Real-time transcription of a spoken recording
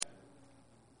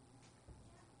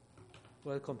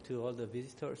Welcome to all the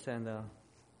visitors, and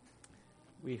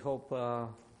we hope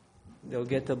they'll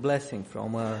get a blessing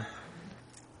from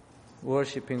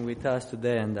worshiping with us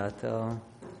today, and that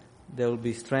they will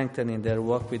be strengthened in their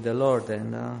walk with the Lord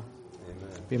and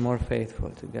be more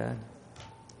faithful to God.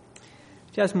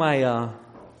 Just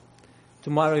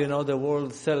tomorrow, the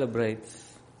world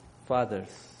celebrates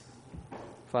Father's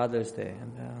Day,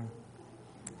 and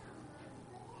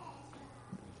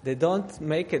they don't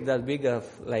make it that big of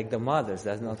like the mothers.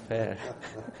 That's not fair.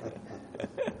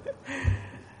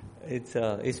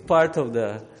 It's part of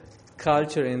the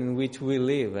culture in which we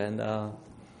live, and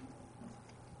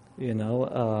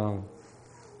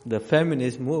the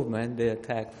feminist movement, they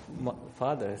attack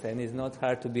fathers, and it's not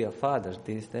hard to be a father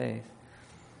these days.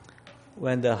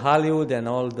 When the Hollywood and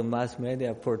all the mass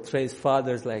media portrays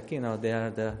fathers like they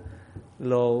are the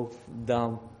low,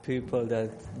 dumb people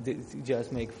that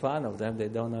just make fun of them, they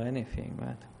don't know anything.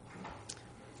 But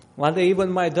one day,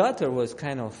 even my daughter was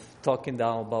kind of talking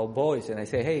down about boys, and I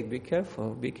say, "Hey, be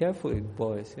careful with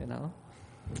boys.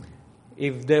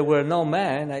 If there were no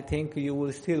men, I think you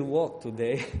will still walk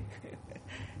today,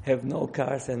 have no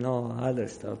cars and no other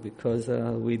stuff, because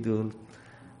we do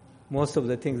most of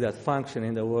the things that function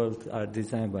in the world are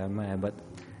designed by men." But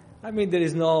there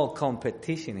is no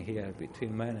competition here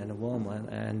between man and woman,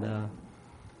 and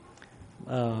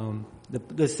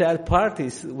the sad part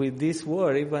is with this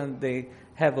word, even they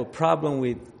have a problem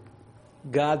with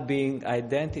God being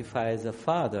identified as a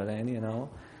father, and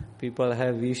people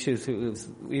have issues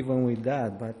even with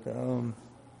that. But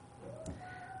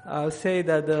I'll say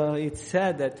that it's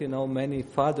sad that many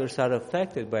fathers are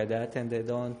affected by that, and they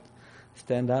don't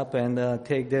stand up and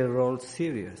take their role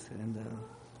serious. And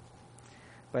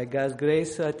by God's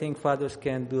grace, I think fathers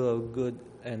can do a good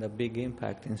and a big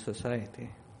impact in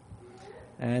society.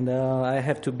 And I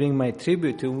have to bring my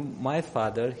tribute to my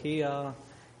father. He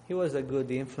was a good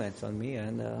influence on me,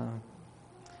 and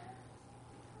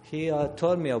he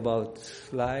taught me about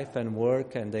life and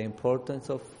work and the importance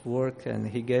of work, and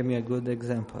he gave me a good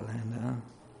example. And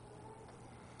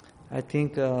I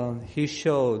think he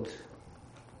showed,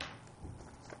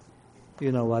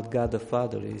 what God the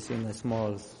Father is in a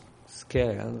small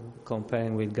scale,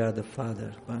 comparing with God the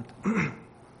Father. But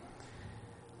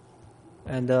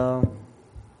and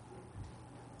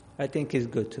I think it's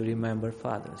good to remember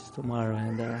fathers tomorrow.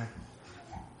 And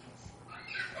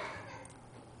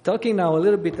talking now a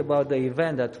little bit about the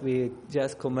event that we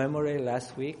just commemorated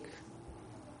last week,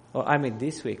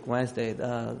 this week, Wednesday,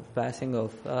 the passing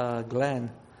of Glenn.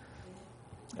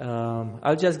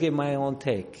 I'll just give my own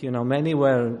take. Many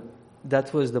were,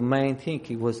 that was the main thing.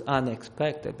 It was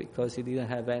unexpected because he didn't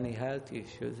have any health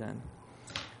issues. And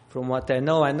from what I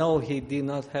know he did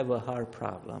not have a heart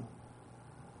problem.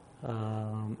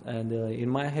 And it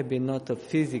might have been not a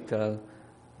physical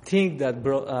thing that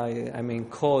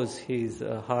caused his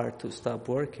heart to stop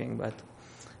working, but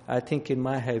I think it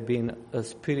might have been a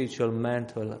spiritual,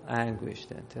 mental anguish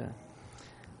that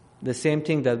the same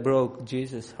thing that broke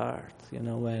Jesus' heart.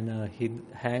 When he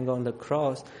hung on the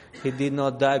cross, he did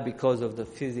not die because of the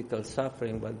physical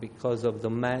suffering, but because of the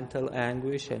mental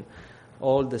anguish and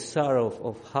all the sorrow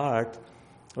of heart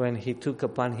when he took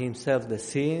upon himself the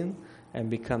sin and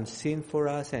become sin for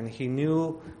us, and he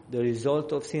knew the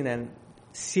result of sin, and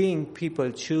seeing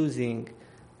people choosing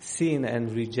sin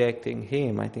and rejecting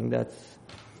him. I think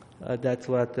that's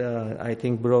what I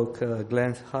think broke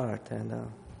Glenn's heart.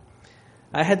 And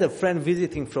I had a friend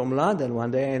visiting from London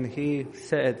one day, and he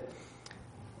said,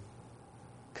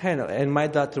 and my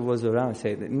daughter was around,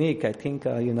 said, "Nick, I think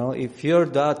if your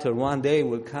daughter one day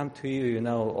will come to you,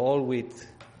 all with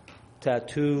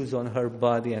tattoos on her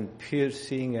body and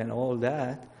piercing and all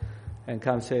that, and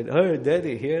come say, 'Hey,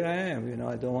 Daddy, here I am.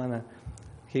 I don't want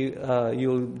to.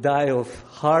 You'll die of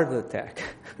heart attack.'"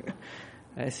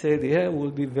 I said, "Yeah, it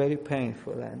will be very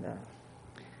painful." And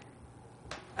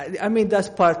that's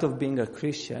part of being a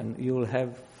Christian. You will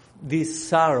have this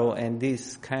sorrow and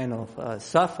this kind of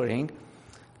suffering,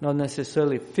 not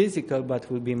necessarily physical,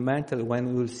 but will be mental, when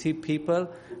we will see people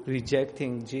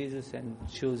rejecting Jesus and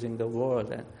choosing the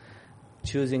world and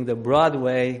choosing the broad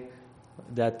way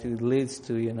that leads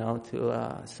to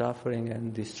suffering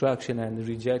and destruction, and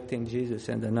rejecting Jesus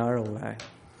and the narrow way.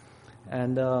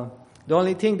 And the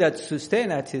only thing that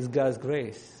sustains us is God's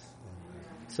grace.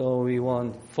 So we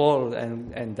won't fall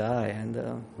and die.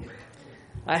 And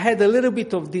I had a little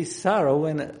bit of this sorrow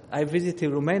when I visited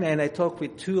Romania, and I talked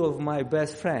with two of my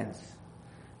best friends.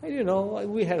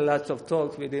 And we had lots of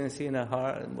talks. We didn't see in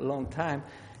a long time.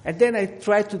 And then I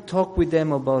tried to talk with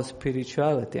them about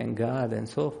spirituality and God and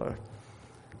so forth.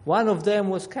 One of them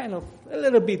was kind of a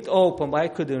little bit open, but I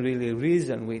couldn't really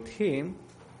reason with him.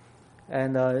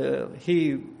 And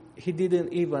he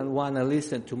didn't even want to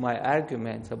listen to my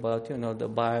arguments about, the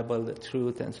Bible, the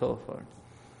truth, and so forth.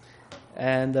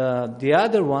 And the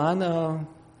other one,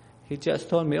 he just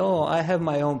told me, I have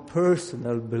my own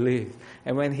personal belief.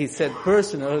 And when he said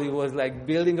personal, it was like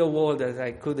building a wall that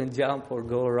I couldn't jump or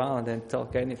go around and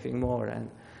talk anything more. And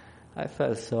I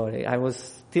felt sorry. I was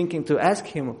thinking to ask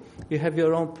him, you have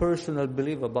your own personal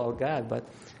belief about God, but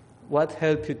what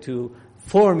helped you to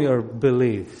form your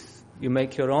beliefs? You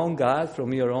make your own God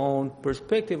from your own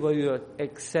perspective, or you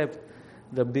accept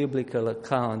the biblical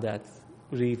account that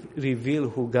reveal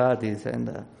who God is?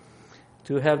 And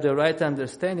to have the right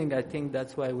understanding, I think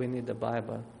that's why we need the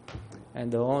Bible.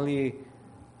 And the only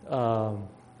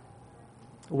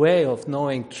way of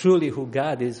knowing truly who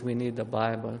God is, we need the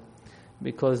Bible.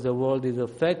 Because the world is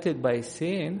affected by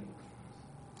sin,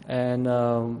 and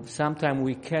sometimes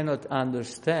we cannot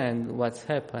understand what's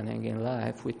happening in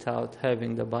life without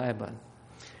having the Bible.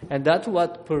 And that's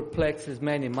what perplexes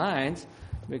many minds,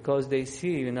 because they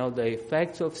see, the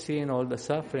effects of sin, all the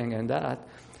suffering and that,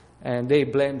 and they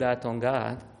blame that on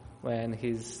God, when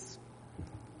he's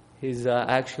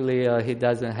actually he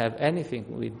doesn't have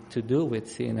anything to do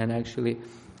with sin, and actually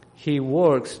he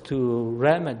works to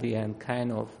remedy and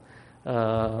kind of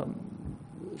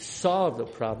solve the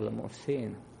problem of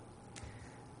sin.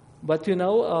 But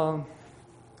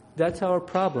that's our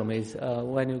problem, is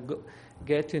when you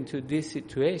get into this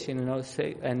situation,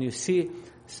 and you see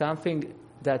something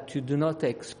that you do not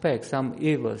expect, some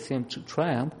evil seems to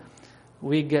triumph,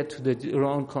 we get to the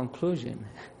wrong conclusion.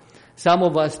 Some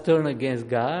of us turn against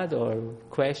God or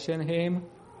question Him.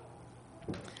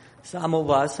 Some of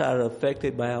us are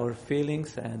affected by our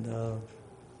feelings and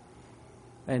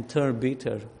turn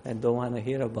bitter and don't want to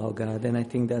hear about God. And I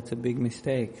think that's a big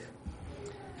mistake.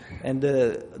 And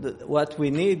what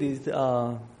we need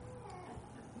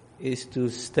is to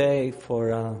stay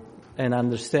for and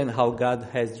understand how God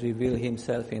has revealed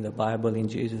Himself in the Bible, in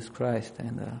Jesus Christ,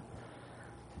 and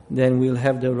then we'll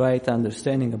have the right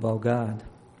understanding about God.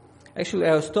 Actually,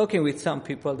 I was talking with some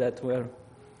people that were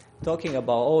talking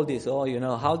about all this.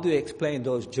 How do you explain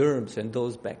those germs and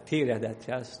those bacteria that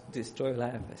just destroy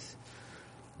life?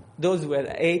 Those were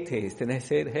atheists, and I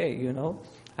said, hey,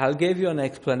 I'll give you an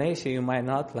explanation you might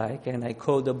not like, and I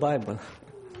quote the Bible.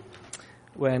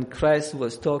 When Christ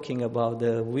was talking about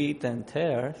the wheat and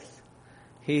tares,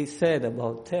 He said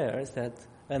about tares that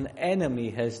an enemy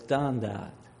has done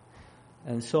that.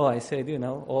 And so I said,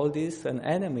 all this, an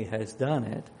enemy has done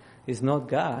it. It's not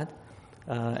God.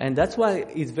 And that's why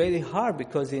it's very hard,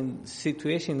 because in a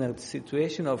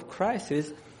situation of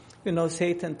crisis,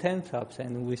 Satan tempts us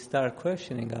and we start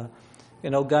questioning.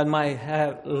 God might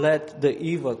have let the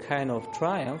evil kind of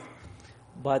triumph,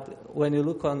 but when you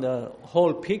look on the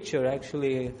whole picture,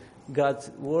 actually God's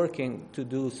working to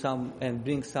do some and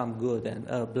bring some good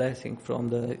and blessing from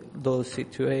those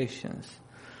situations.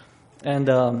 And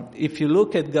if you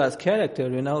look at God's character,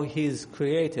 He's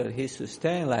creator, He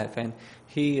sustains life, and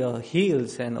He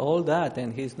heals and all that,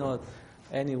 and He's not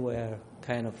anywhere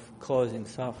kind of causing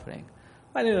suffering.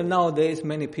 But nowadays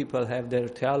many people have their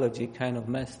theology kind of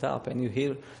messed up, and you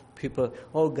hear people,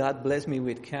 God bless me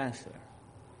with cancer.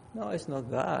 No, it's not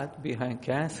God behind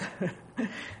cancer.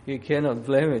 You cannot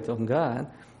blame it on God.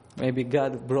 Maybe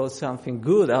God brought something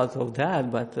good out of that,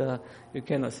 but you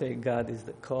cannot say God is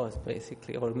the cause,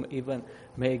 basically, or even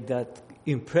make that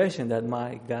impression that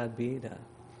might God be that.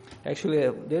 Actually,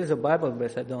 there's a Bible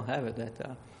verse, I don't have it,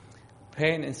 that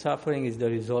pain and suffering is the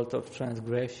result of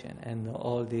transgression and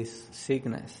all this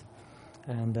sickness.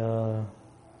 And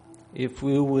if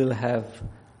we will have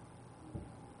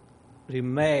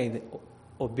remained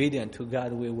obedient to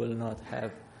God, we will not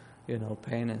have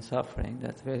pain and suffering.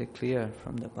 That's very clear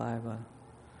from the Bible.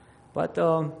 But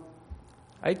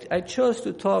I chose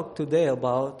to talk today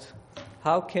about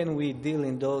how can we deal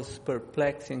in those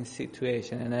perplexing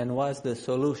situations, and then what's the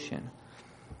solution.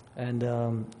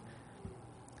 And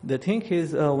the thing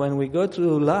is, when we go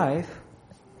through life,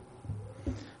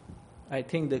 I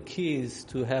think the key is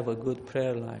to have a good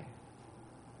prayer life.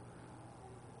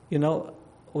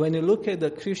 When you look at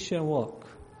the Christian walk,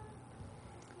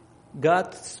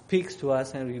 God speaks to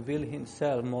us and reveals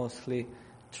Himself mostly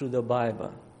through the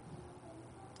Bible.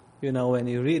 When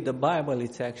you read the Bible,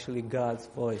 it's actually God's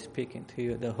voice speaking to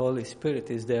you. The Holy Spirit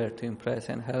is there to impress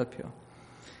and help you.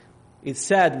 It's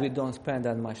sad we don't spend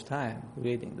that much time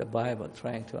reading the Bible,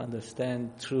 trying to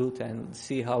understand truth and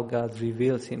see how God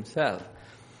reveals Himself.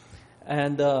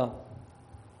 And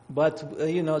but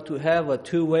to have a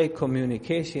two-way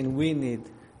communication, we need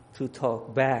to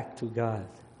talk back to God.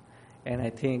 And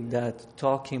I think that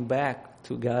talking back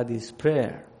to God is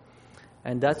prayer.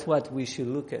 And that's what we should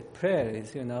look at. Prayer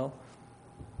is,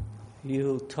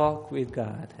 you talk with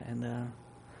God. And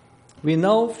we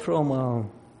know from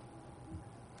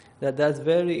that that's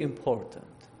very important.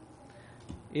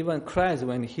 Even Christ,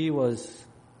 when he was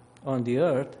on the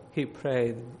earth, he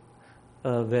prayed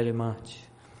very much.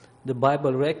 The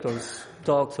Bible records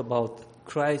talks about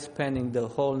Christ spending the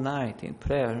whole night in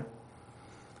prayer.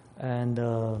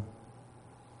 And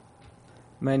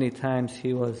many times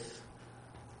he was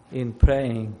in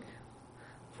praying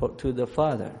to the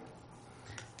Father.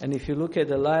 And if you look at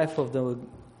the life of the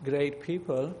great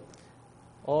people,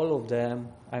 all of them,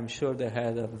 I'm sure they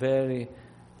had a very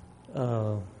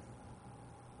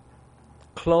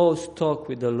close talk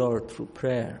with the Lord through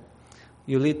prayer.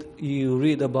 You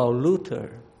read about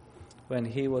Luther when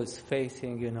he was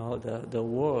facing, the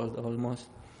world almost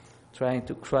trying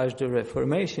to crush the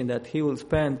Reformation, that he will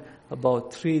spend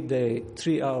about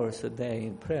 3 hours a day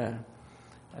in prayer.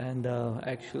 And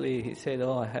actually he said,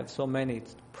 I have so many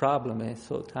problems and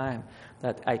so time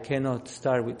that I cannot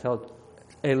start without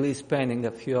at least spending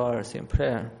a few hours in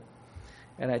prayer.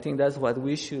 And I think that's what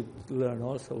we should learn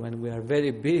also. When we are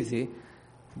very busy,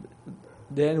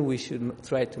 then we should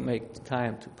try to make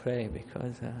time to pray,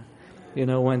 because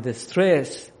when the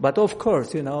stress, but of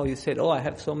course, you said, I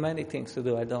have so many things to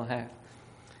do, I don't have.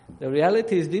 The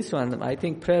reality is this one. I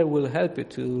think prayer will help you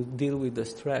to deal with the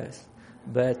stress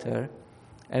better.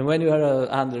 And when you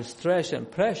are under stress and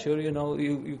pressure,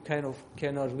 you kind of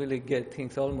cannot really get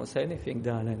things, almost anything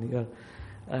done.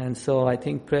 And so I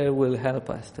think prayer will help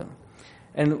us too.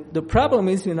 And the problem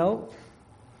is,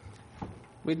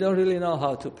 we don't really know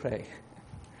how to pray.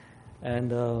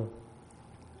 And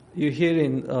you hear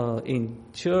in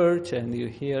church and you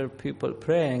hear people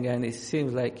praying, and it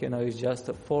seems like, it's just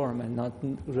a form and not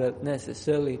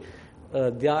necessarily a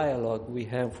dialogue we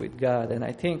have with God. And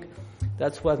I think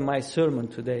that's what my sermon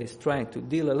today is trying to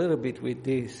deal a little bit with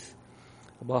this,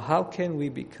 about how can we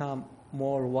become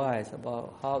more wise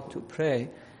about how to pray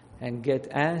and get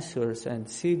answers and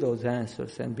see those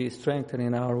answers and be strengthened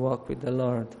in our walk with the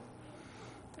Lord.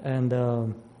 And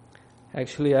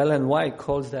actually, Ellen White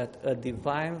calls that a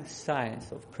divine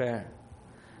science of prayer.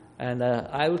 And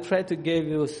I will try to give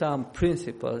you some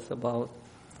principles about.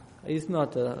 It's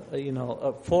not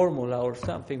a formula or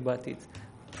something, but it's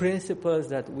principles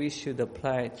that we should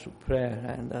apply through prayer.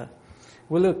 And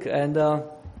we look, and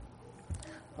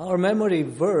our memory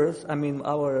verse,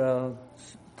 our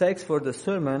text for the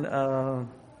sermon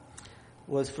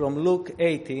was from Luke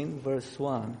 18, verse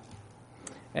 1.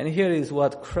 And here is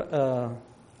what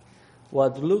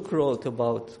Luke wrote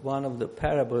about one of the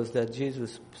parables that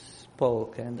Jesus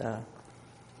spoke, and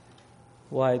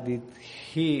why did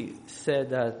he say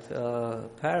that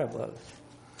parables?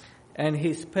 And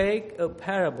he spake a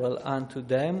parable unto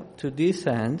them to this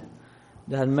end,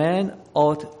 that man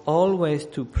ought always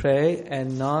to pray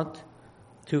and not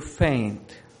to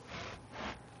faint.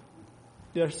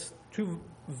 There's two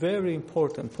very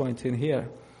important points in here.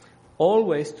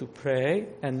 Always to pray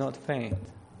and not faint.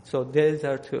 So these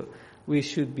are two. We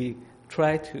should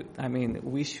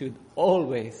we should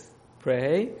always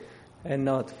pray and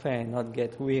not faint, not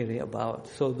get weary about.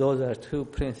 So those are two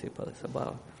principles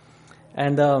about.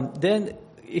 And then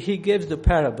he gives the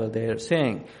parable there,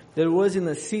 saying, there was in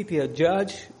a city a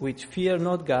judge which feared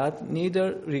not God,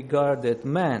 neither regarded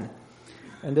man.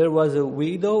 And there was a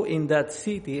widow in that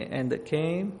city, and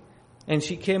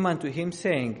she came unto him,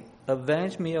 saying,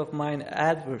 avenge me of mine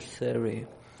adversary.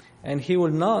 And he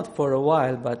would not for a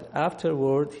while, but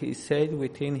afterward he said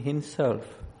within himself,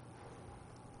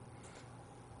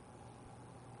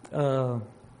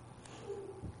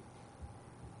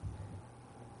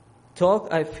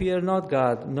 I fear not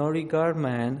God, nor regard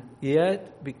man,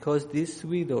 yet because this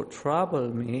widow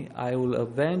troubled me, I will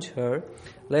avenge her,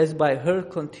 lest by her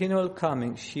continual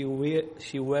coming she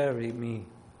weary me.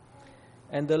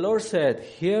 And the Lord said,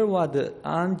 hear what the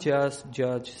unjust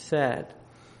judge said.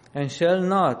 And shall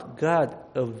not God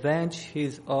avenge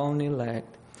his own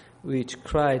elect, which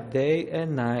cry day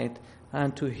and night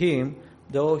unto him,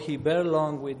 though he bear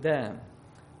long with them?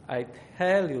 I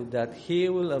tell you that he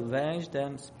will avenge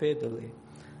them speedily.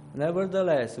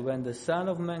 Nevertheless, when the Son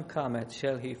of Man cometh,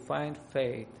 shall he find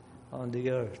faith on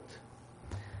the earth?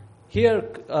 Here,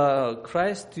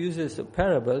 Christ uses a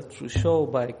parable to show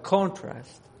by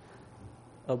contrast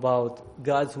about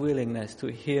God's willingness to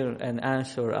hear and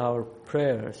answer our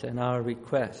prayers and our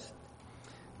requests.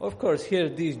 Of course, here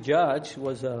this judge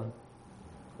was a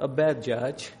bad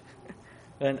judge,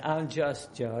 an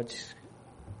unjust judge,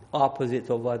 opposite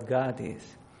of what God is.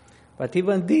 But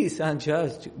even this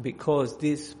unjust, because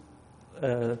this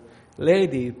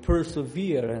lady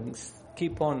persevered and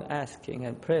keep on asking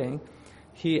and praying,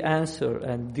 he answered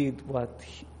and did what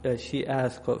she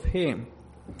asked of him.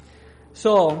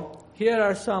 So here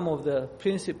are some of the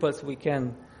principles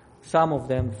some of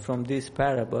them from this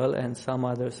parable, and some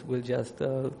others will just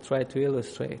try to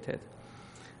illustrate it.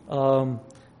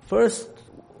 First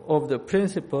of the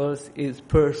principles is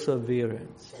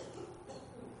perseverance.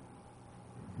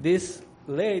 This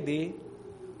lady,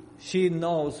 she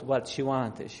knows what she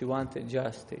wanted. She wanted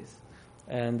justice,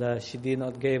 and she did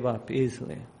not give up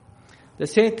easily. The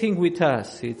same thing with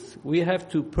us. We have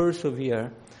to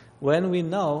persevere. When we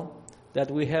know that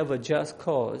we have a just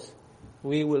cause,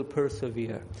 we will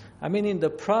persevere. I mean, in the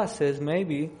process,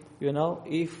 maybe,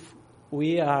 if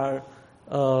we are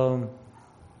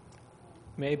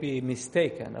maybe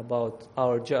mistaken about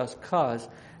our just cause,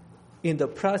 in the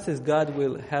process, God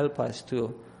will help us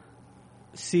to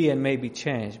see and maybe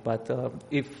change. But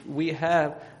if we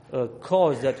have a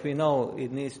cause that we know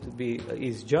it needs to be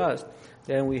is just,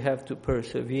 then we have to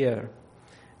persevere.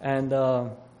 And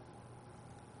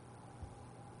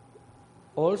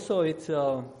also, it's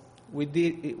we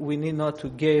need not to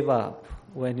give up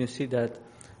when you see that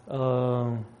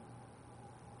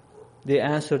the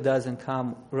answer doesn't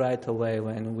come right away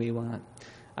when we want.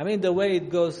 I mean, the way it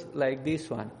goes like this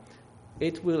one,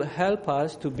 it will help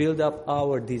us to build up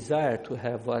our desire to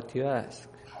have what you ask.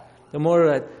 The more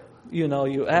that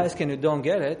you ask and you don't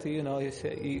get it, you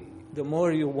say, the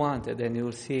more you want it, then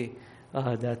you'll see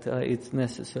that it's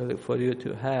necessary for you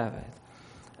to have it.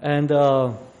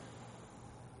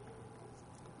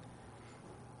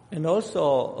 And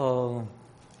also,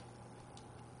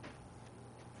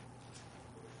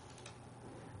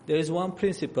 there is one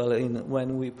principle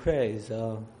when we pray.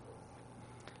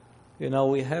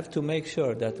 We have to make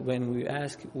sure that when we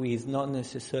ask, it's not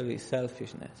necessarily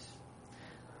selfishness.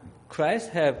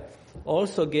 Christ have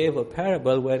also gave a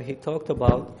parable where he talked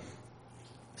about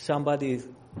somebody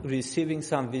receiving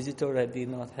some visitor that did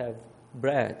not have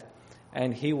bread,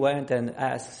 and he went and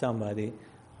asked somebody,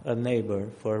 a neighbor,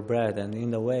 for bread. And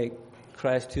in a way,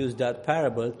 Christ used that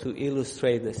parable to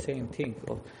illustrate the same thing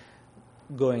of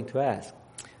going to ask.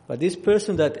 But this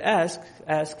person that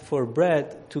asked for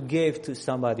bread to give to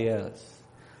somebody else.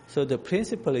 So the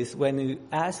principle is, when you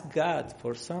ask God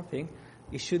for something,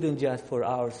 it shouldn't just for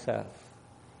ourselves.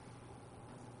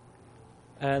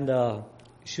 And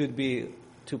should be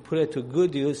to put it to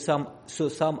good use, so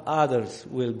some others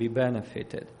will be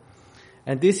benefited.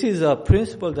 And this is a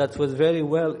principle that was very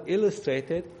well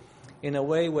illustrated in a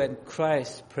way when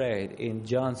Christ prayed in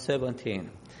John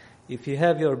 17. If you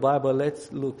have your Bible,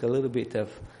 let's look a little bit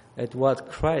at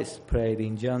what Christ prayed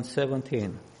in John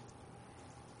 17.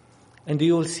 And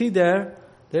you will see there's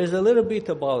a little bit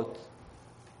about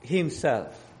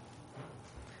himself.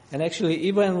 And actually,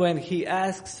 even when he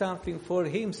asked something for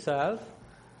himself,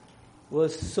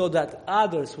 was so that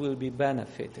others will be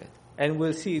benefited. And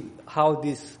we'll see how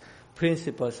these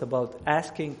principles about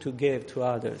asking to give to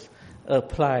others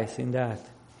applies in that.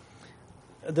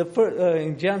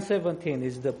 In John 17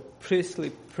 is the priestly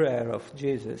prayer of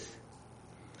Jesus.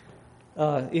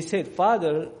 He said,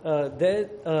 Father,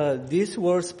 these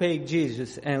words spake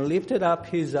Jesus, and lifted up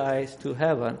his eyes to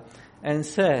heaven, and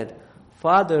said,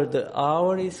 Father, the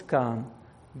hour is come.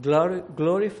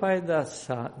 Glorify thy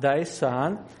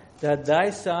Son, that thy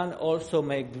Son also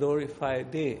may glorify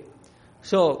thee.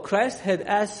 So Christ had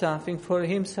asked something for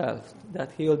himself,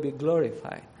 that he will be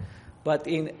glorified. But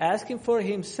in asking for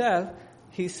himself,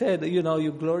 he said,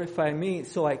 you glorify me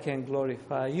so I can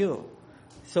glorify you.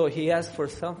 So he asked for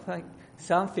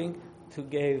something to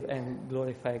give and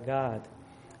glorify God.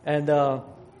 And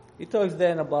he talks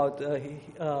then about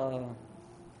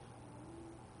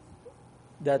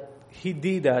that he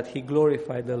did that, he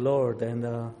glorified the Lord. And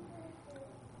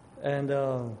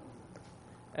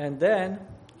then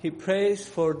he prays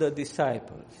for the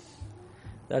disciples,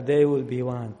 that they will be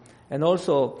one. And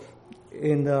also,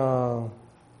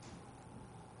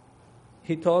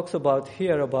 he talks about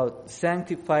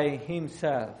sanctifying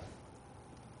himself.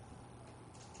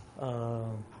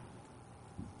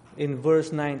 In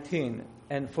verse 19,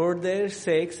 and for their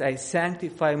sakes I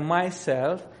sanctify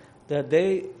myself, that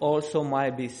they also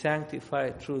might be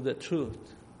sanctified through the truth.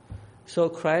 So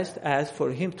Christ asked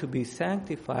for him to be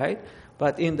sanctified,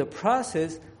 but in the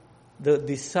process, the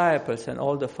disciples and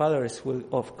all the followers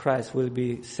of Christ will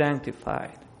be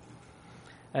sanctified.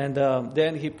 And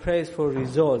then he prays for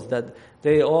results, that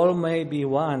they all may be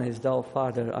one as thou,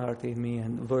 Father, art in me,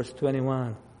 in verse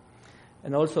 21.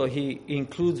 And also he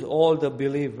includes all the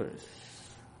believers.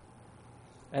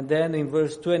 And then in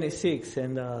verse 26,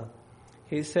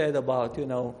 he said about,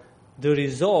 the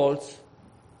results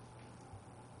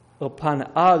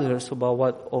upon others about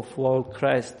what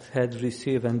Christ had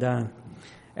received and done.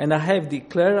 And I have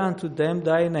declared unto them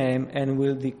thy name, and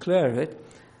will declare it,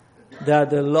 that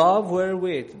the love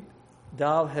wherewith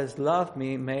thou hast loved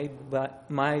me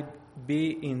might be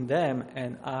in them,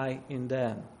 and I in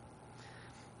them.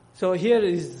 So here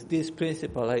is this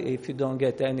principle. If you don't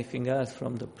get anything else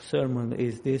from the sermon,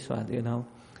 is this one,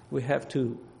 We have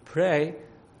to pray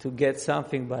to get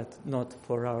something, but not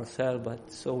for ourselves,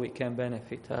 but so we can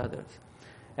benefit others.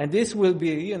 And this will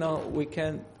be,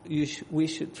 we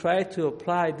should try to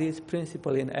apply this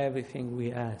principle in everything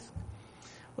we ask.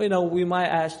 We might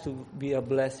ask to be a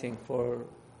blessing for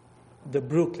the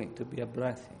Brooklyn, to be a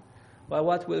blessing. But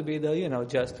what will be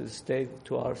just to stay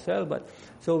to ourselves, but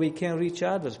so we can reach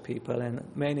other people, and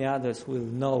many others will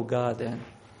know God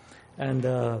and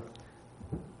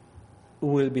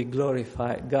will be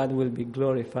glorified. God will be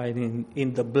glorified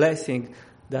in the blessing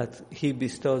that He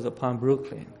bestows upon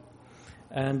Brooklyn.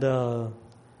 And,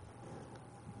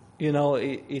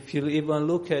 if you even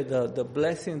look at the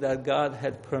blessing that God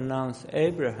had pronounced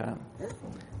Abraham,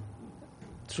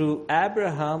 through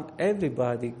Abraham,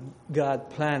 everybody, God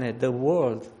planned the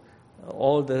world,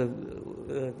 all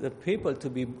the people to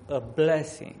be a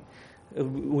blessing,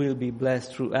 will be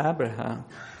blessed through Abraham.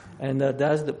 And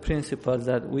that's the principle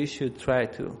that we should try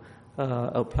to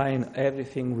apply in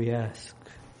everything we ask.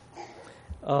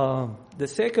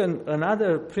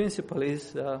 Another principle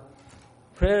is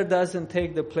prayer doesn't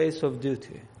take the place of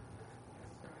duty.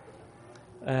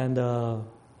 And,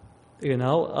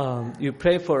 you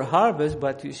pray for harvest,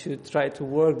 but you should try to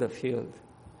work the field.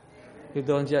 You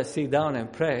don't just sit down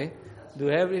and pray. Do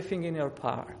everything in your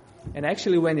power. And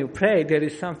actually, when you pray, there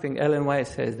is something Ellen White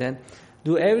says then.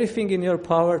 Do everything in your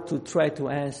power to try to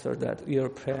answer your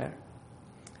prayer.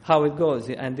 How it goes.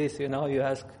 And this, you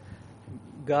ask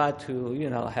God to,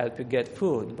 help you get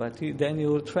food. But then you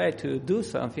will try to do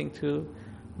something to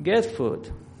get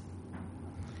food.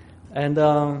 And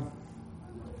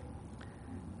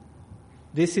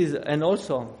this is, and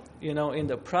also, in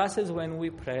the process when we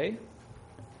pray,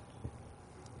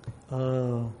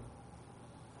 God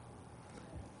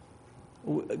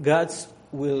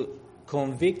will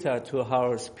convict us to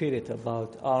our spirit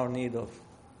about our need of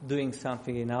doing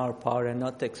something in our power, and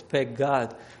not expect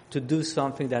God to do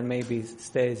something that maybe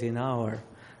stays in our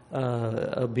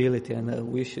ability, and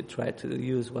we should try to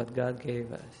use what God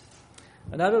gave us.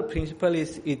 Another principle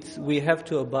is we have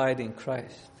to abide in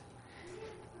Christ.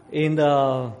 In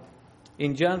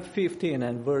John 15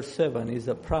 and verse 7 is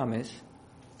a promise.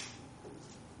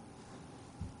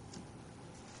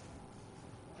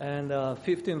 And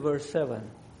 15 verse 7.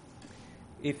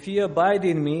 If ye abide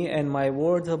in me, and my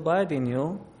words abide in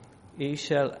you, ye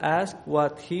shall ask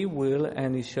what ye will,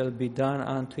 and it shall be done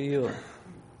unto you.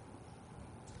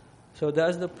 So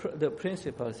that's the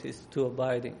principles, is to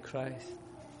abide in Christ.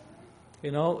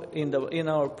 In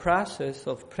our process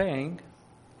of praying,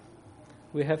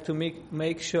 we have to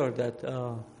make sure that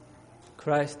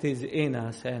Christ is in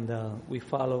us, and we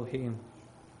follow Him.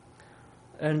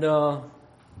 And the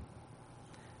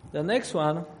next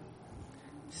one,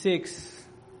 6,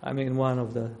 one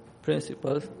of the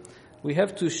principles, we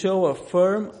have to show a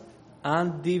firm,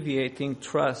 undeviating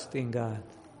trust in God.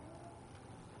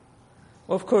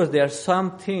 Of course, there are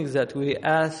some things that we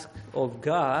ask of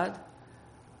God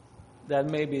that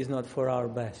maybe is not for our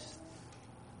best.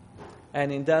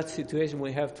 And in that situation,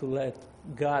 we have to let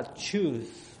God choose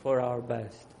for our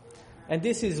best. And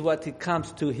this is what it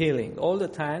comes to healing. All the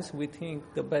times we think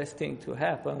the best thing to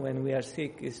happen when we are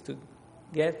sick is to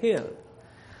get healed.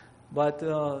 But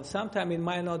sometimes it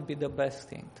might not be the best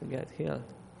thing to get healed.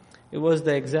 It was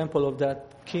the example of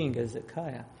that king,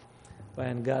 Hezekiah,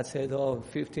 when God said,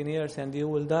 15 years and you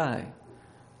will die.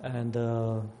 And,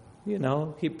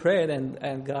 he prayed,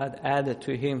 and God added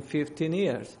to him 15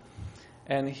 years.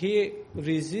 And he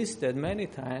resisted many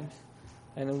times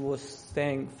and was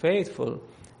staying faithful.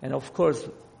 And of course,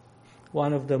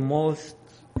 one of the most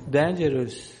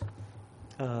dangerous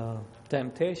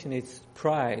temptation is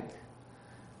pride.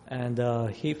 And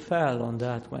he fell on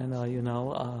that when,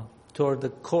 toward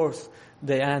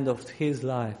the end of his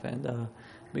life. And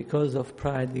because of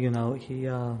pride,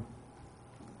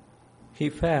 he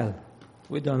fell.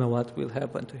 We don't know what will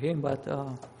happen to him,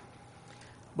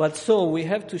 but so we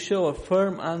have to show a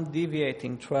firm,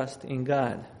 undeviating trust in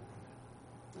God.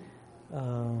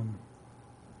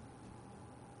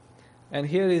 And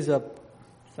here is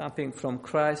something from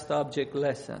Christ's object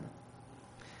lesson.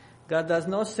 God does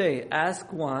not say,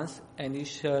 ask once and you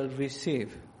shall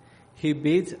receive. He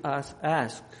bids us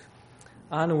ask.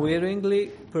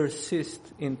 Unwearyingly persist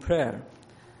in prayer.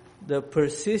 the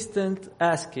persistent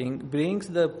asking brings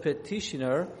the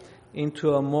petitioner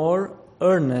into a more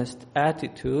earnest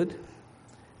attitude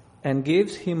and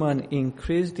gives him an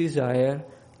increased desire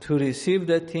to receive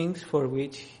the things for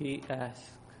which he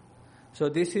asks. So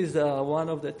this is one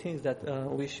of the things that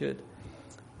we should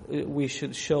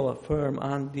show a firm,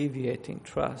 undeviating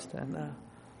trust. And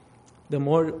the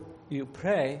more you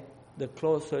pray, the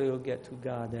closer you'll get to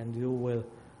God, and you will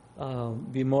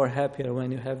be more happier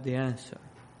when you have the answer.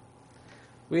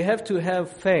 We have to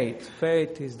have faith.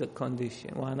 Faith is the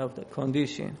condition, one of the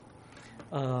conditions.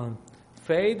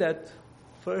 Faith that,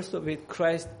 first of it,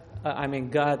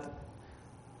 God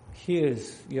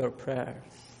hears your prayers.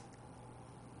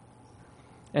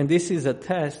 And this is a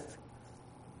test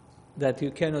that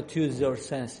you cannot use your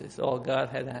senses. Oh, God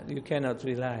you cannot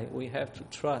rely. We have to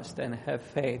trust and have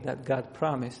faith that God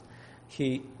promised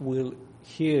He will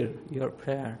hear your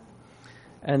prayer.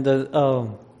 And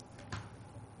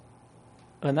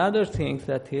another thing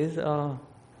that is,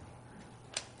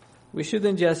 we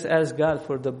shouldn't just ask God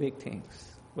for the big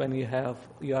things when you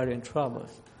are in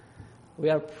troubles. We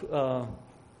are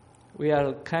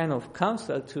kind of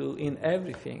counseled to, in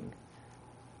everything,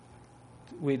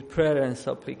 with prayer and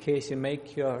supplication,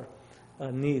 make your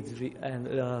needs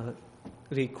and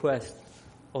requests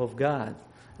of God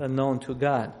known to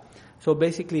God. So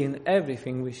basically, in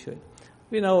everything we should.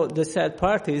 The sad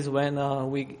part is when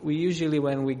we usually,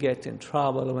 when we get in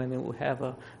trouble, when we have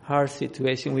a hard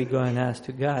situation, we go and ask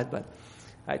to God. But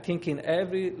I think in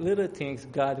every little things,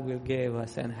 God will give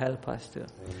us and help us to.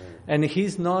 Amen. And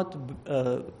He's not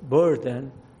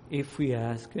burdened if we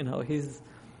ask.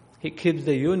 He keeps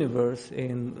the universe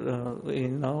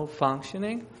in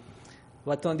functioning.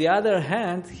 But on the other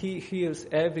hand, He hears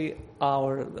every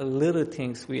our little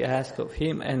things we ask of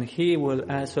Him, and He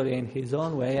will answer in His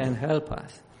own way and help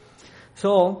us.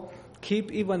 So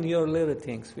keep even your little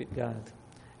things with God.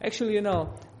 Actually,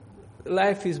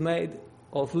 life is made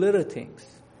of little things.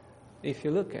 If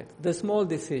you look at the small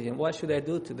decision, what should I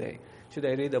do today? Should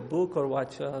I read a book or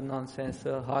watch a nonsense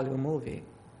Hollywood movie?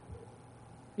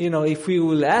 If we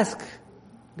will ask,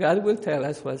 God will tell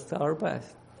us what's our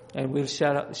best, and we'll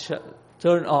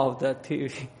turn off the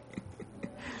TV.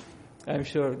 I'm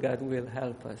sure God will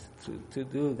help us to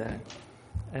do that.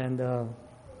 And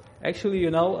actually,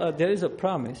 there is a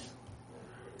promise.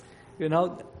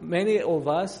 Many of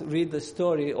us read the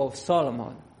story of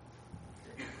Solomon,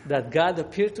 that God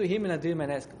appeared to him in a dream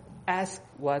and ask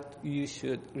what you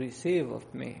should receive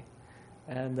of me.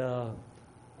 And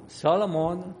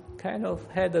Solomon kind of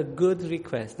had a good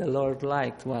request. The Lord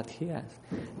liked what he asked.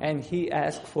 And he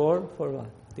asked for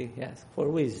what? He asked for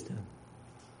wisdom.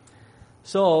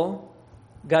 So,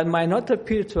 God might not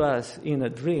appear to us in a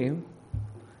dream,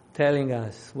 telling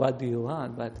us, what do you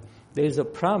want? But there is a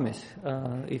promise.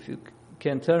 If you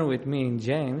can turn with me in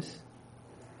James.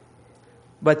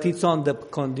 But it's on the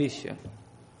condition.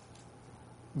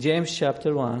 James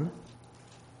chapter 1.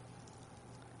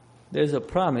 There's a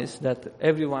promise that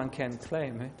everyone can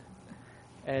claim it.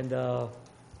 And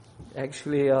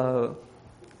actually,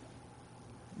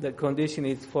 the condition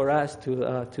is for us to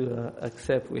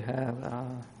accept we have.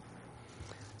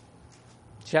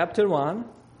 Chapter 1,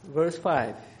 verse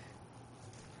 5.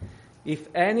 If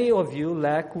any of you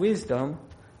lack wisdom,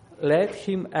 let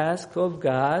him ask of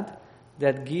God,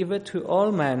 that giveth to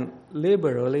all men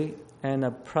liberally and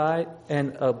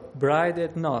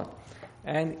upbraideth not,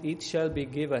 and it shall be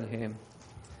given him.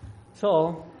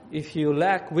 So, if you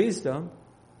lack wisdom,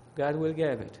 God will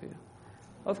give it to you.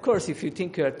 Of course, if you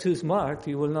think you are too smart,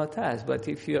 you will not ask. But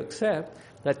if you accept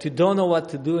that you don't know what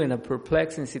to do in a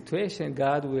perplexing situation,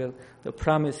 the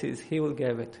promise is He will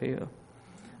give it to you.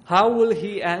 How will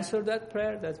He answer that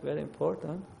prayer? That's very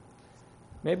important.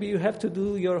 Maybe you have to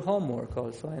do your homework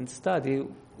also and study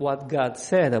what God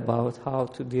said about how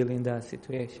to deal in that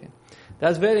situation.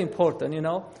 That's very important,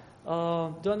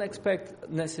 Don't expect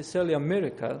necessarily a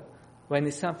miracle when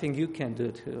it's something you can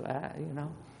do too,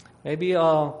 Maybe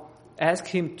ask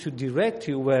Him to direct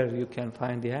you where you can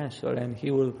find the answer, and He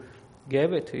will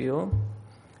give it to you.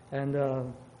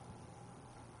 And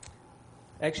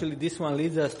actually, this one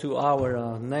leads us to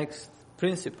our next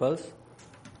principles.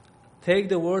 Take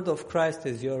the word of Christ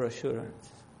as your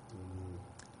assurance.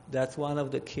 That's one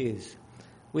of the keys.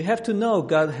 We have to know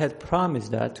God had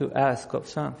promised that to ask of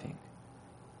something.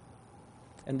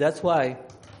 And that's why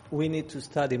we need to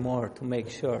study more to make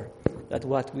sure that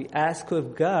what we ask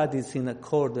of God is in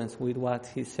accordance with what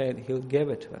He said He'll give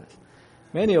it to us.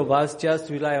 Many of us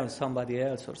just rely on somebody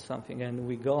else or something, and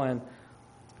we go and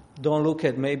don't look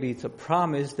at maybe it's a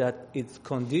promise that it's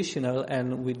conditional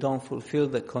and we don't fulfill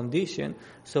the condition,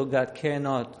 so God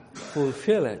cannot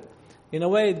fulfill it. In a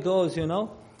way it goes,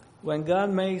 when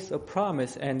God makes a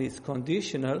promise and it's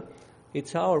conditional,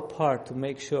 it's our part to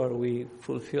make sure we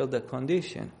fulfill the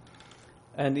condition.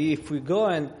 And if we go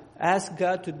and ask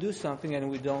God to do something and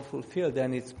we don't fulfill,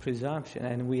 then it's presumption,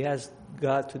 and we ask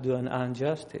God to do an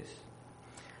injustice.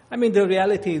 I mean, the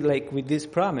reality, like with this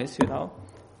promise,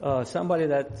 somebody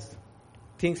that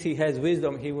thinks he has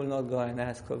wisdom, he will not go and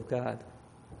ask of God.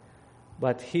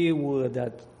 But he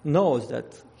that knows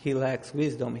that he lacks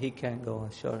wisdom, he can go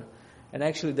ashore. And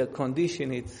actually the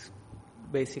condition is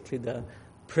basically the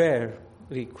prayer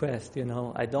request,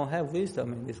 I don't have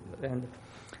wisdom in this. And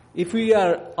if we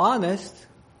are honest,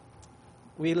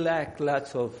 we lack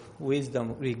lots of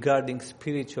wisdom regarding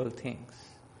spiritual things.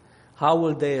 How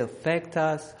will they affect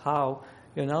us? How,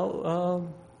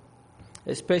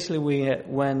 especially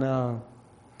when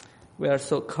we are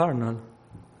so carnal,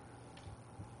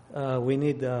 we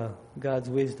need God's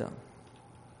wisdom.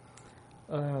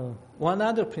 One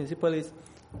other principle is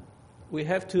we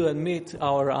have to admit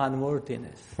our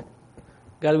unworthiness.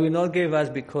 God will not give us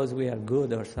because we are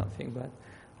good or something,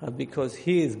 but because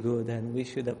He is good, and we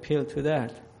should appeal to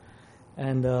that.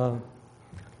 And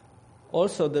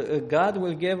also, God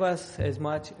will give us as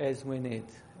much as we need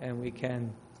and we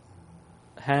can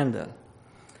handle.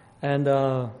 And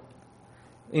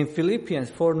in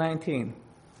Philippians 4:19,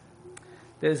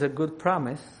 there's a good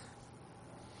promise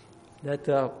that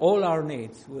all our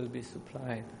needs will be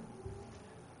supplied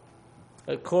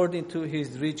according to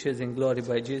His riches in glory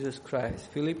by Jesus Christ.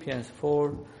 Philippians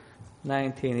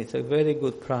 4:19. It's a very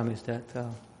good promise that.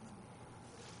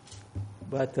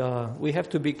 But we have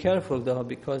to be careful though,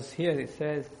 because here it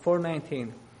says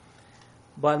 4:19.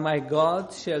 But my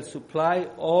God shall supply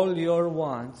all your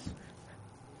wants,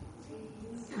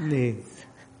 needs,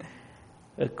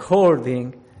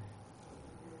 according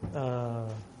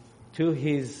to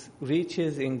His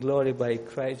riches in glory by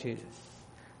Christ Jesus.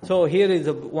 So here is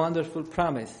a wonderful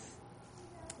promise.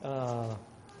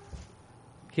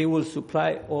 He will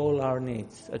supply all our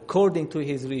needs according to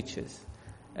His riches.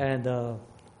 And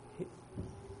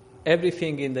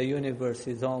everything in the universe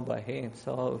is owned by Him,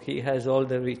 so He has all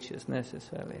the riches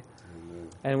necessary. Amen.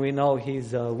 And we know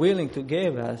He's willing to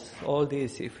give us all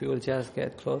this if we will just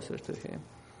get closer to Him.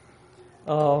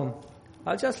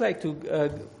 I'd just like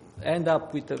to end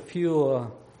up with a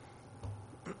few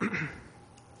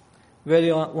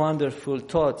very wonderful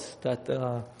thoughts that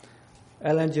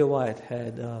Ellen G. White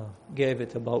had gave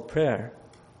it about prayer.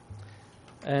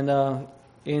 And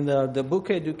in the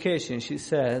book Education, she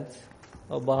said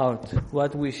about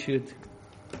what we should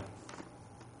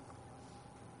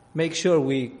make sure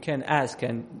we can ask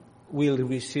and will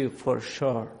receive for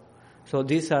sure. So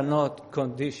these are not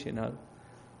conditional.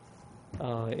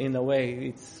 In a way,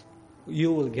 it's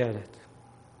you will get it.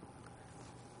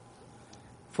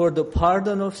 For the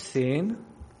pardon of sin,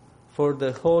 for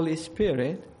the Holy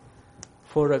Spirit,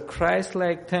 for a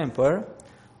Christ-like temper,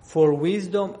 for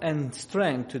wisdom and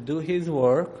strength to do His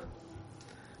work,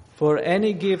 for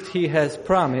any gift He has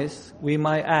promised, we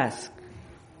might ask.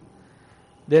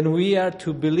 Then we are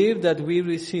to believe that we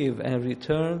receive and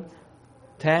return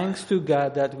thanks to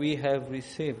God that we have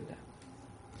received them.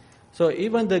 So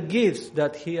even the gifts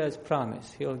that He has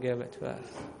promised, He'll give it to us.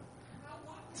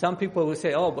 Some people will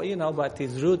say, but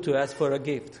it's rude to ask for a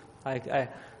gift. I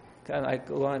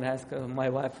go and ask my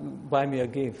wife, buy me a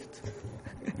gift.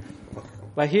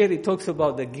 But here it talks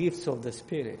about the gifts of the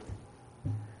Spirit.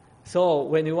 So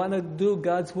when you want to do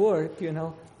God's work,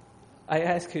 I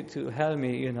ask you to help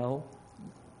me,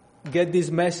 get this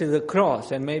message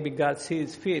across, and maybe God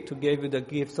sees fit to give you the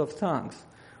gifts of tongues,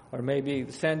 or maybe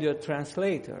send you a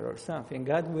translator or something.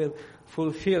 God will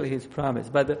fulfill His promise.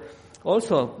 But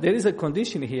also, there is a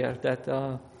condition here that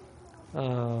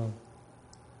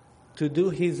to do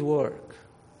His work,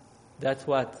 that's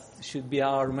what should be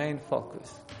our main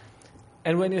focus.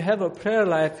 And when you have a prayer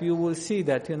life, you will see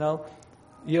that,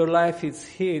 your life is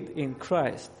hid in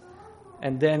Christ.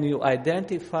 And then you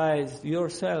identify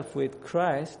yourself with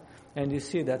Christ, and you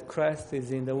see that Christ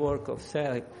is in the work of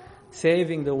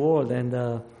saving the world,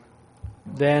 and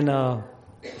then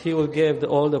He will give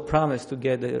all the promise to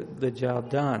get the job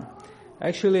done.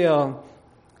 Actually,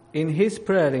 in His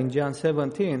prayer in John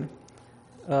 17,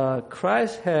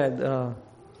 Christ had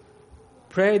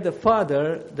prayed the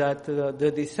Father that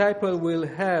the disciple will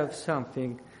have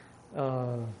something.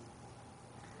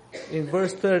 In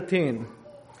verse 13,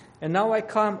 and now I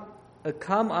come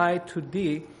I to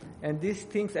thee, and these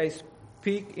things I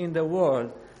speak in the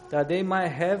world, that they might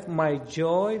have my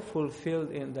joy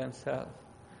fulfilled in themselves.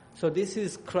 So this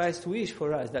is Christ's wish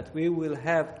for us, that we will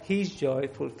have His joy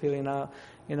fulfilled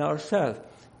in ourselves.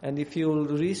 And if you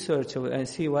research and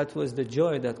see what was the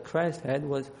joy that Christ had,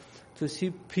 was to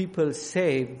see people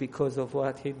saved because of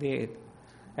what he did.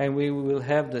 And we will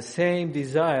have the same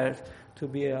desire to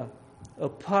be a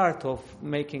part of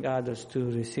making others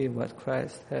to receive what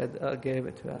Christ had gave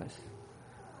it to us.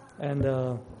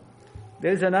 And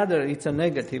there's another, it's a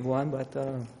negative one, but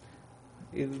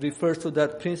it refers to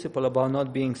that principle about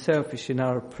not being selfish in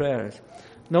our prayers.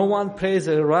 No one prays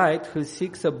aright who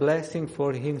seeks a blessing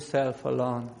for himself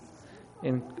alone.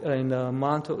 In the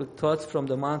Mount of Thoughts from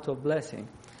the Mount of Blessing.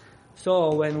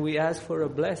 So when we ask for a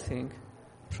blessing,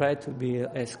 try to be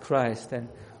as Christ, and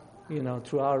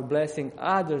through our blessing,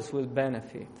 others will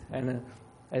benefit, and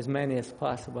as many as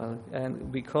possible.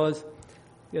 And because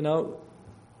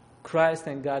Christ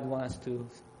and God wants to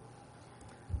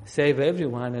save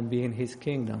everyone and be in His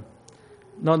kingdom.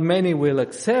 Not many will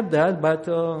accept that, but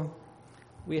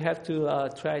we have to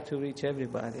try to reach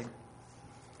everybody.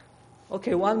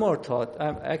 Okay, one more thought.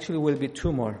 Actually, will be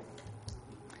two more.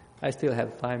 I still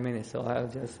have 5 minutes, so I'll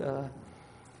just...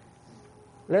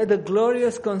 Let the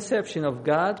glorious conception of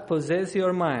God possess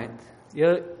your mind.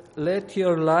 Let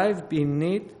your life be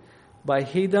knit by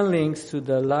hidden links to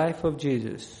the life of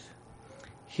Jesus.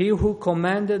 He who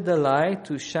commanded the light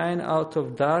to shine out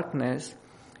of darkness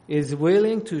is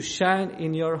willing to shine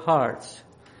in your hearts,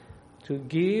 to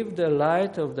give the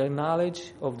light of the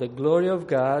knowledge of the glory of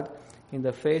God in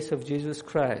the face of Jesus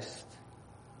Christ.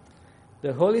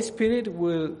 The Holy Spirit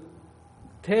will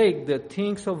take the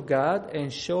things of God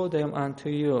and show them unto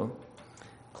you,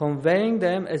 conveying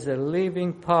them as a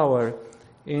living power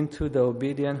into the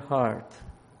obedient heart.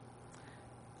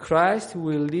 Christ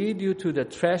will lead you to the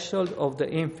threshold of the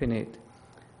infinite.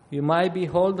 You might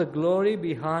behold the glory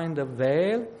behind the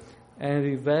veil and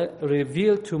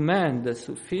reveal to man the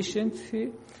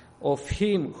sufficiency of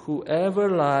Him who ever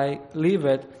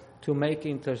liveth to make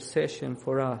intercession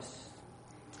for us.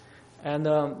 And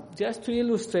just to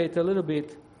illustrate a little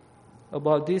bit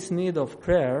about this need of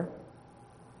prayer,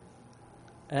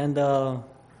 and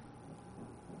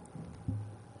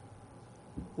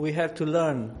we have to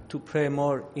learn to pray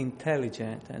more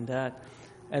intelligent, and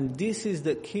this is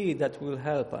the key that will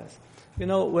help us.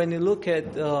 When you look at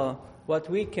what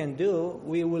we can do,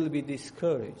 we will be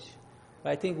discouraged.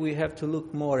 I think we have to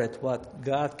look more at what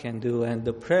God can do, and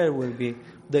the prayer will be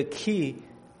the key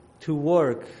to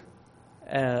work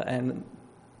and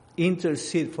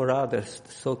intercede for others,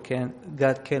 so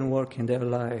God can work in their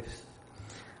lives.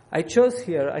 I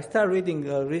started reading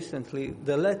recently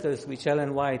the letters which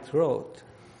Ellen White wrote,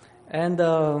 and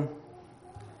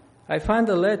I found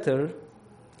a letter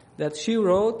that she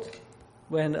wrote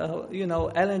when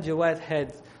Ellen G. White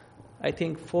had, I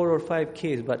think, 4 or 5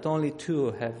 kids, but only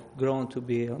 2 have grown to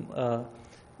be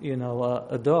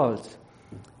adults.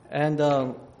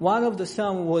 And one of the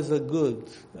sons was a good,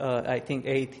 I think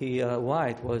A.T.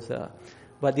 White was,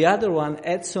 but the other one,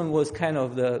 Edson, was kind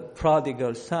of the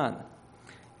prodigal son.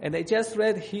 And I just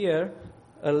read here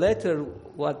a letter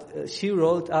what she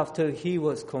wrote after he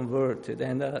was converted,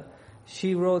 and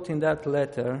she wrote in that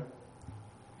letter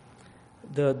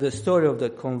the story of the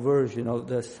conversion of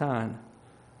the son.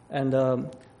 And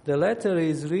the letter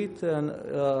is written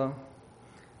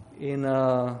in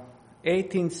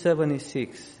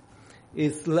 1876.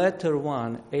 It's letter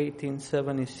 1,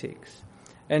 1876.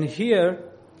 And here,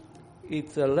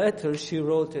 it's a letter she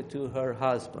wrote it to her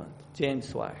husband,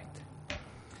 James White.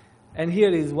 And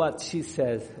here is what she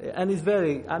says. And it's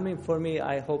for me,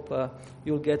 I hope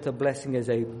you'll get a blessing as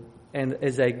I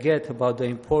get about the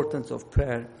importance of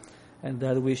prayer, and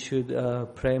that we should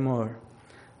pray more.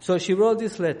 So she wrote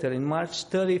this letter in March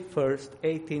 31st,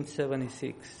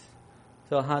 1876.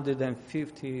 So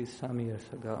 150 some years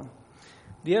ago.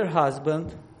 Dear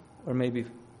husband, or maybe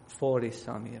 40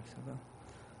 some years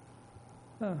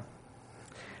ago.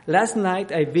 Last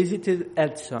night I visited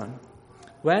Edson,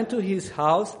 went to his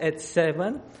house at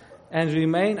 7 and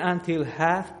remained until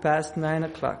 9:30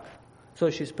 o'clock. So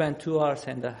she spent 2 hours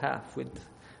and a half with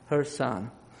her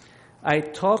son. I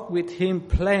talked with him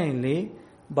plainly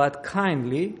but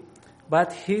kindly,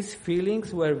 but his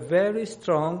feelings were very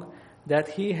strong that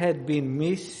he had been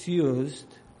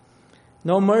misused.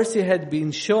 No mercy had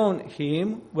been shown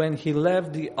him when he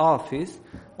left the office,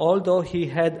 although he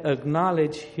had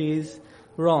acknowledged his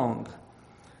wrong.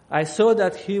 I saw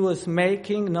that he was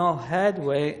making no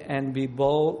headway and be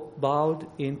bowed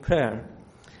in prayer.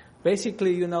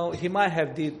 Basically, he might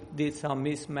have did some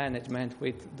mismanagement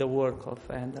with the work of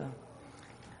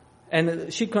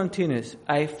and she continues,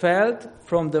 I felt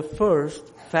from the first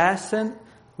fastened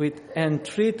with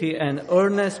entreaty and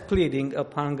earnest pleading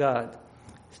upon God.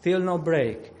 Still no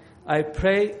break. I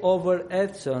prayed over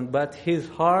Edson, but his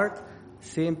heart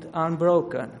seemed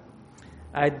unbroken.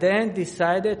 I then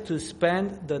decided to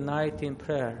spend the night in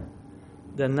prayer.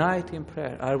 The night in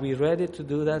prayer. Are we ready to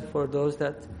do that for those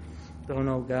that don't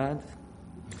know God?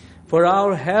 For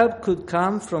our help could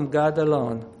come from God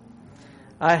alone.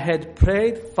 I had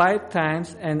prayed 5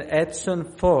 times and Edson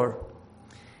 4.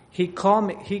 He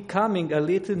coming a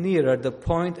little nearer the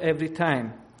point every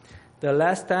time. The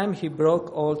last time he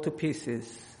broke all to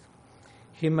pieces.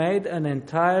 He made an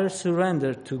entire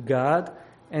surrender to God,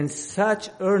 and such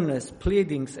earnest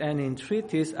pleadings and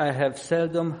entreaties I have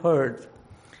seldom heard.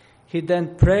 He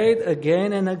then prayed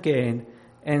again and again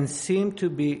and seemed to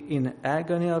be in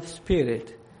agony of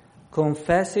spirit,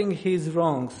 confessing his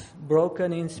wrongs,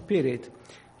 broken in spirit.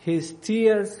 His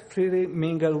tears freely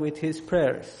mingled with his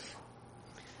prayers.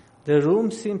 The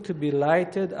room seemed to be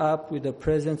lighted up with the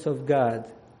presence of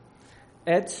God.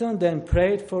 Edson then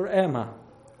prayed for Emma,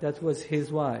 that was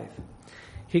his wife.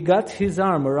 He got his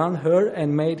arm around her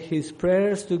and made his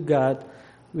prayers to God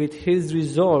with his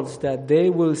resolves that they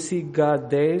will seek God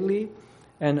daily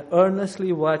and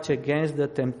earnestly watch against the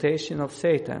temptation of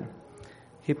Satan.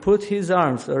 He put his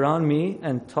arms around me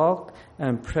and talked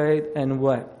and prayed and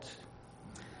wept.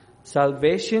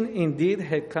 Salvation indeed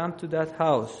had come to that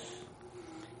house.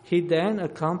 He then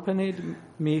accompanied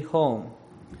me home.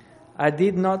 I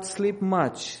did not sleep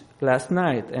much last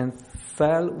night and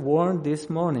fell worn this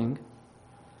morning,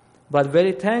 but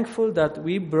very thankful that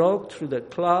we broke through the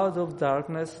cloud of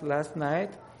darkness last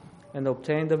night and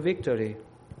obtained a victory.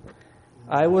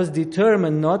 I was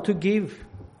determined not to give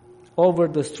over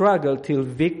the struggle till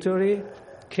victory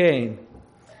came.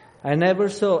 I never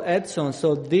saw Edson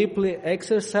so deeply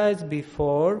exercised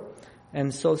before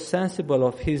and so sensible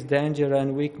of his danger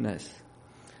and weakness.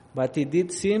 But it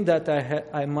did seem that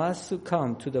I must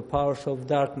succumb to the powers of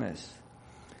darkness.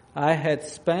 I had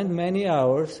spent many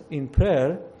hours in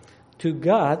prayer to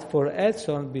God for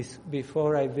Edson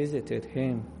before I visited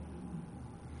him.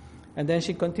 And then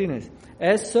she continues,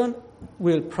 Edson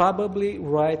will probably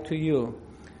write to you.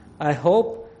 I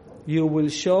hope you will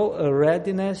show a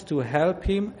readiness to help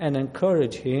him and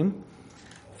encourage him,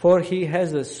 for he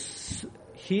has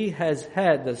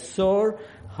had a sore,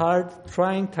 hard,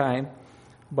 trying time,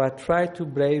 but try to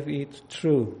brave it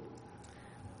through.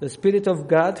 The Spirit of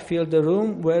God filled the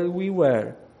room where we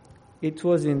were. It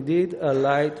was indeed a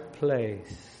light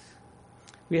place.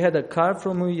 We had a card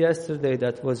from you yesterday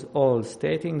that was old,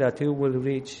 stating that you will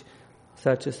reach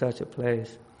such a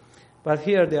place. But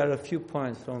here there are a few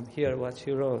points from here what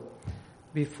she wrote.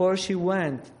 Before she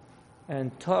went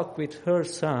and talked with her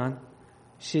son,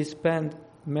 she spent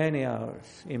many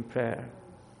hours in prayer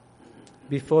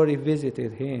before he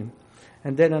visited him.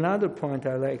 And then another point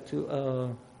I like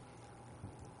to,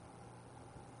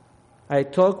 I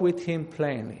talk with him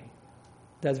plainly.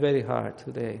 That's very hard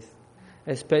today,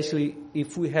 especially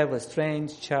if we have a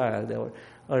strange child or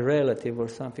a relative or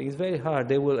something. It's very hard.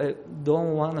 They will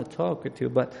don't want to talk with you,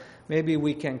 but maybe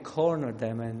we can corner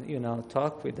them and,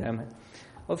 talk with them.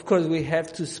 Of course, we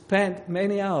have to spend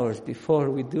many hours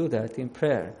before we do that in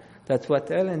prayer. That's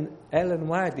what Ellen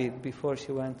White did before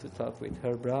she went to talk with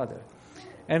her brother.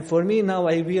 And for me now,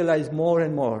 I realize more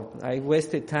and more. I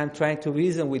wasted time trying to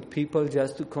reason with people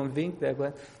just to convince them,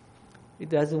 but it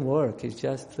doesn't work. It's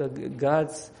just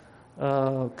God's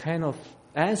kind of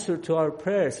answer to our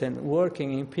prayers and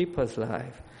working in people's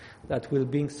life that will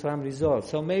bring some results.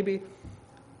 So maybe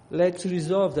let's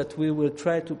resolve that we will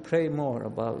try to pray more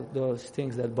about those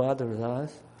things that bother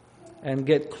us and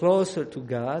get closer to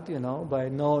God, by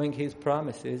knowing His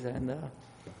promises. And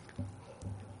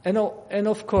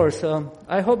of course,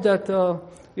 I hope that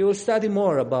you will study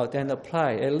more about and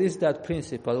apply at least that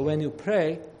principle. When you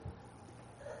pray,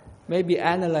 maybe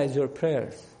analyze your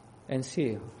prayers and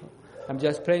see, I'm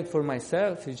just praying for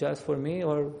myself, it's just for me,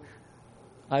 or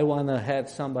I want to have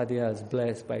somebody else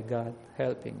blessed by God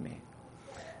helping me.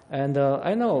 And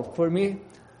I know, for me,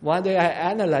 one day I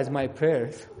analyzed my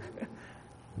prayers.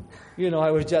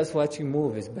 I was just watching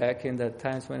movies back in the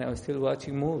times when I was still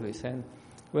watching movies. And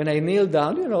when I kneel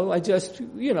down, I just,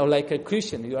 like a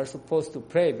Christian, you are supposed to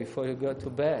pray before you go to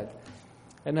bed.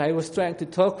 And I was trying to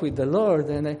talk with the Lord,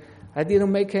 and I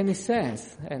didn't make any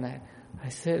sense. And I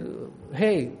said,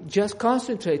 hey, just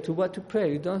concentrate to what to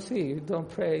pray. You don't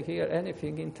pray here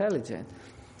anything intelligent.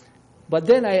 But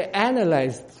then I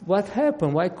analyzed what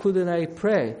happened. Why couldn't I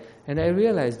pray? And I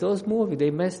realized those movies,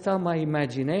 they messed up my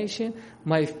imagination,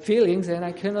 my feelings, and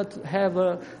I cannot have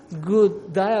a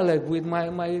good dialogue with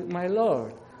my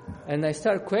Lord. And I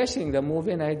start questioning the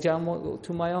movie, and I jump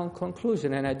to my own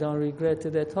conclusion, and I don't regret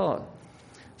it at all.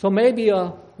 So maybe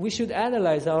we should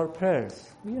analyze our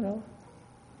prayers.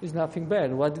 It's nothing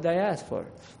bad. What did I ask for?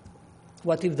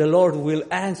 What if the Lord will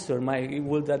answer?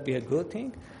 Will that be a good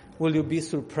thing? Will you be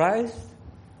surprised?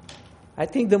 I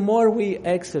think the more we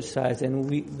exercise and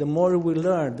the more we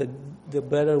learn, the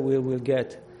better we will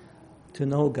get to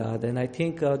know God. And I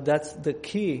think that's the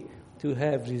key to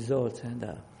have results. And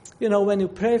when you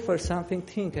pray for something,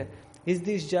 think, is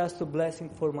this just a blessing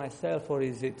for myself or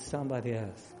is it somebody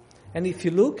else? And if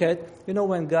you look at,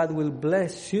 when God will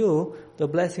bless you, the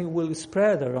blessing will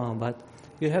spread around. But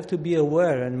you have to be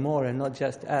aware and not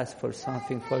just ask for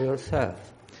something for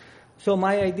yourself. So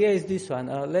my idea is this one.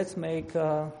 Let's make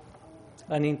an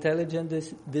intelligent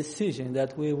decision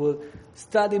that we will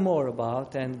study more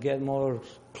about and get more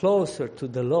closer to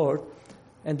the Lord.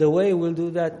 And the way we'll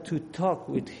do that, to talk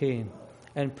with Him.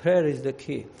 And prayer is the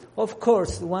key. Of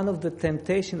course, one of the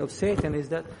temptations of Satan is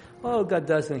that, God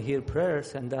doesn't hear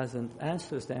prayers and doesn't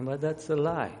answer them. But that's a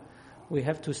lie. We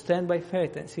have to stand by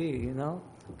faith and see,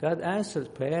 God answers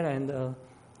prayer and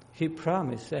He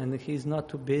promised, and He's not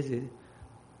too busy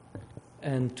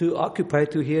and too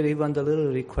occupied to hear even the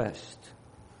little request.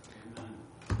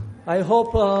 I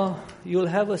hope you'll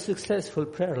have a successful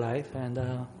prayer life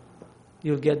and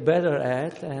you'll get better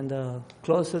at and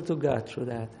closer to God through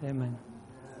that. Amen.